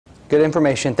Good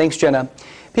information. Thanks, Jenna.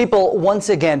 People once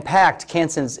again packed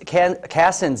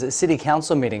Kasson's City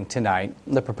Council meeting tonight.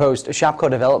 The proposed Shopko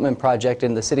development project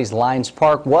in the city's Lions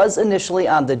Park was initially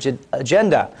on the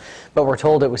agenda, but we're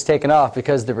told it was taken off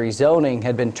because the rezoning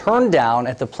had been turned down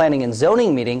at the Planning and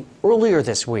Zoning meeting earlier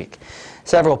this week.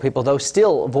 Several people, though,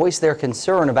 still voiced their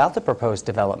concern about the proposed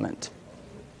development.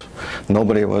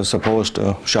 Nobody was opposed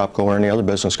to Shopko or any other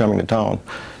business coming to town.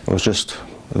 It was just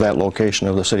that location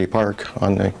of the city park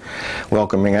on the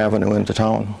welcoming avenue into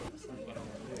town.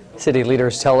 City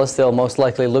leaders tell us they'll most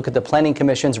likely look at the Planning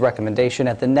Commission's recommendation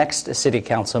at the next City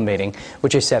Council meeting,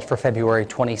 which is set for February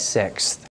 26th.